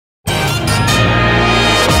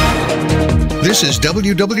This is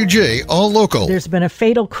WWJ All Local. There's been a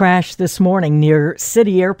fatal crash this morning near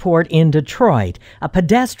City Airport in Detroit. A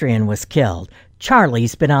pedestrian was killed.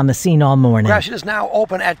 Charlie's been on the scene all morning. Crash is now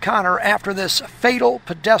open at Connor after this fatal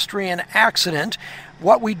pedestrian accident.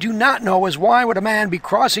 What we do not know is why would a man be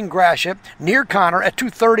crossing Gratiot near Connor at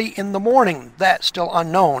 2:30 in the morning. That's still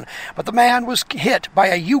unknown. But the man was hit by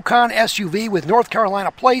a Yukon SUV with North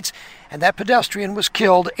Carolina plates, and that pedestrian was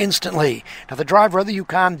killed instantly. Now, the driver of the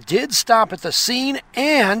Yukon did stop at the scene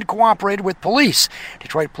and cooperated with police.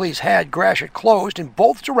 Detroit police had Gratiot closed in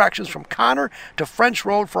both directions from Connor to French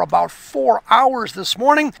Road for about 4 hours this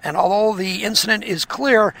morning, and although the incident is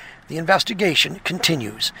clear, the investigation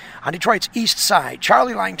continues. On Detroit's east side,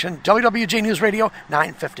 Charlie Langton, WWJ News Radio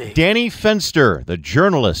 950. Danny Fenster, the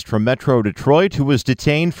journalist from Metro Detroit who was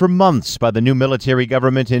detained for months by the new military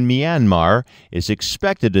government in Myanmar, is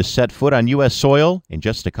expected to set foot on U.S. soil in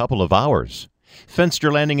just a couple of hours.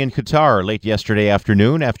 Fenster landing in Qatar late yesterday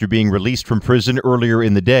afternoon after being released from prison earlier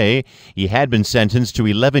in the day. He had been sentenced to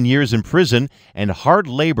 11 years in prison and hard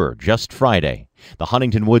labor just Friday. The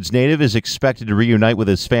Huntington Woods native is expected to reunite with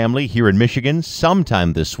his family here in Michigan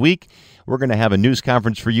sometime this week. We're going to have a news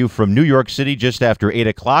conference for you from New York City just after 8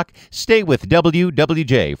 o'clock. Stay with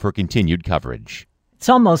WWJ for continued coverage. It's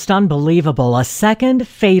almost unbelievable. A second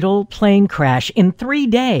fatal plane crash in 3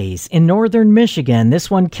 days in northern Michigan. This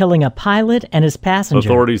one killing a pilot and his passenger.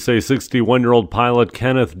 Authorities say 61-year-old pilot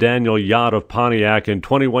Kenneth Daniel Yacht of Pontiac and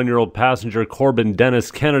 21-year-old passenger Corbin Dennis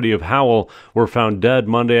Kennedy of Howell were found dead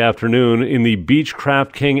Monday afternoon in the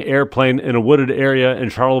Beechcraft King airplane in a wooded area in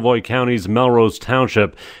Charlevoix County's Melrose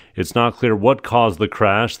Township. It's not clear what caused the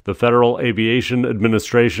crash. The Federal Aviation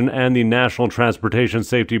Administration and the National Transportation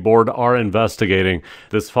Safety Board are investigating.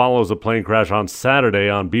 This follows a plane crash on Saturday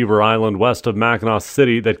on Beaver Island west of Mackinac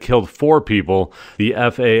City that killed 4 people. The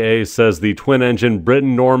FAA says the twin-engine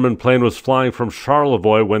Britten-Norman plane was flying from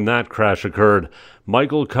Charlevoix when that crash occurred.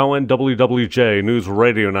 Michael Cohen, WWJ News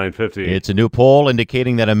Radio 950. It's a new poll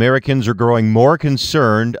indicating that Americans are growing more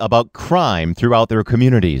concerned about crime throughout their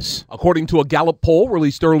communities. According to a Gallup poll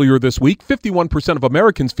released earlier this week, 51% of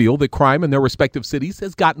Americans feel that crime in their respective cities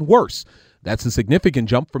has gotten worse. That's a significant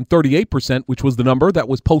jump from 38%, which was the number that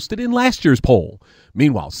was posted in last year's poll.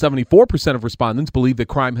 Meanwhile, 74% of respondents believe that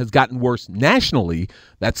crime has gotten worse nationally.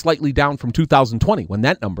 That's slightly down from 2020, when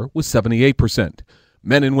that number was 78%.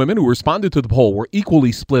 Men and women who responded to the poll were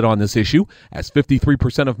equally split on this issue, as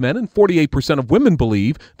 53% of men and 48% of women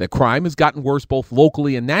believe that crime has gotten worse both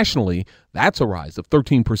locally and nationally. That's a rise of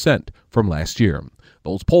 13% from last year.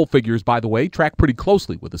 Those poll figures, by the way, track pretty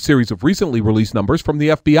closely with a series of recently released numbers from the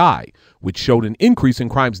FBI, which showed an increase in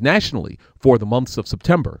crimes nationally for the months of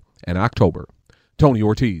September and October. Tony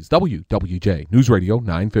Ortiz, WWJ News Radio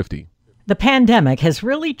 950. The pandemic has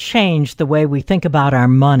really changed the way we think about our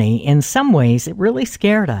money. In some ways, it really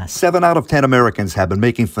scared us. 7 out of 10 Americans have been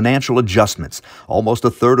making financial adjustments. Almost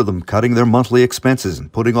a third of them cutting their monthly expenses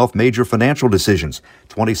and putting off major financial decisions.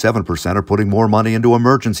 27% are putting more money into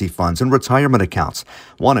emergency funds and retirement accounts.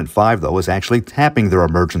 1 in 5, though, is actually tapping their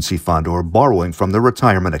emergency fund or borrowing from their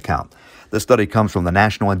retirement account. The study comes from the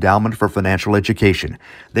National Endowment for Financial Education.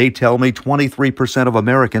 They tell me 23% of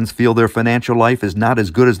Americans feel their financial life is not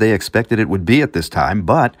as good as they expected it would be at this time,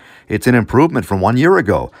 but it's an improvement from 1 year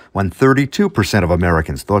ago, when 32% of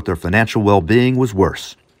Americans thought their financial well-being was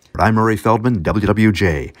worse. I'm Murray Feldman,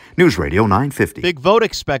 WWJ News Radio 950. Big vote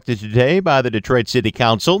expected today by the Detroit City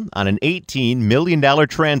Council on an $18 million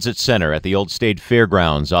transit center at the Old State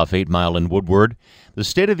Fairgrounds off 8 Mile and Woodward. The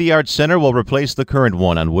state-of-the-art center will replace the current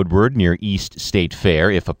one on Woodward near East State Fair,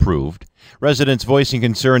 if approved. Residents voicing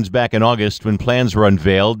concerns back in August when plans were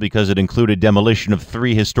unveiled because it included demolition of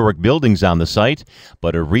 3 historic buildings on the site.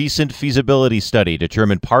 But a recent feasibility study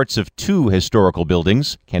determined parts of 2 historical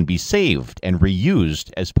buildings can be saved and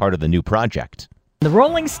reused as part of the new project. The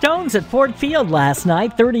Rolling Stones at Ford Field last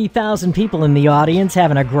night. 30,000 people in the audience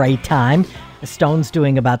having a great time. The Stones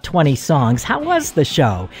doing about 20 songs. How was the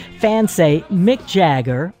show? Fans say Mick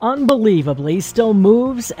Jagger, unbelievably, still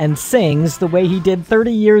moves and sings the way he did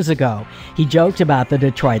 30 years ago. He joked about the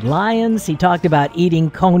Detroit Lions. He talked about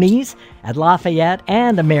eating Conies at Lafayette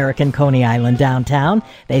and American Coney Island downtown.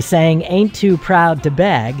 They sang Ain't Too Proud to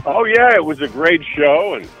Beg. Oh, yeah, it was a great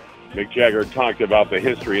show, and Mick Jagger talked about the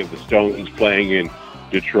history of the Stones playing in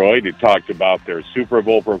Detroit. It talked about their Super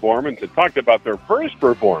Bowl performance. It talked about their first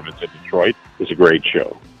performance in Detroit. It was a great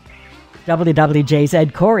show. WWJ's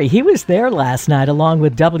Ed Corey, he was there last night along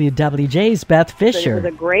with WWJ's Beth Fisher. It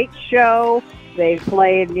was a great show. They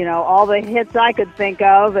played, all the hits I could think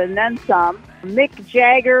of and then some. Mick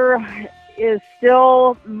Jagger is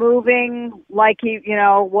still moving like he,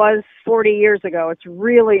 was 40 years ago. It's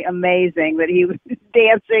really amazing that he was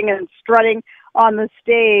dancing and strutting on the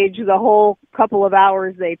stage the whole couple of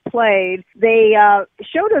hours they played. They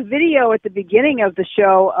showed a video at the beginning of the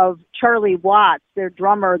show of Charlie Watts, their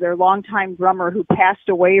longtime drummer who passed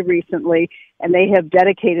away recently, and they have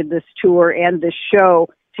dedicated this tour and this show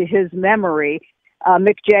to his memory.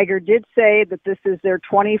 Mick Jagger did say that this is their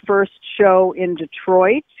 21st show in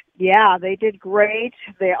Detroit. Yeah, they did great.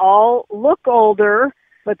 They all look older,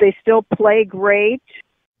 but they still play great.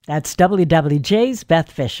 That's WWJ's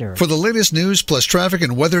Beth Fisher. For the latest news plus traffic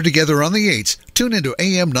and weather together on the 8s, tune into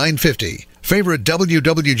AM 950. Favorite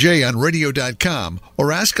WWJ on radio.com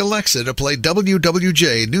or ask Alexa to play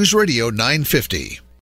WWJ News Radio 950.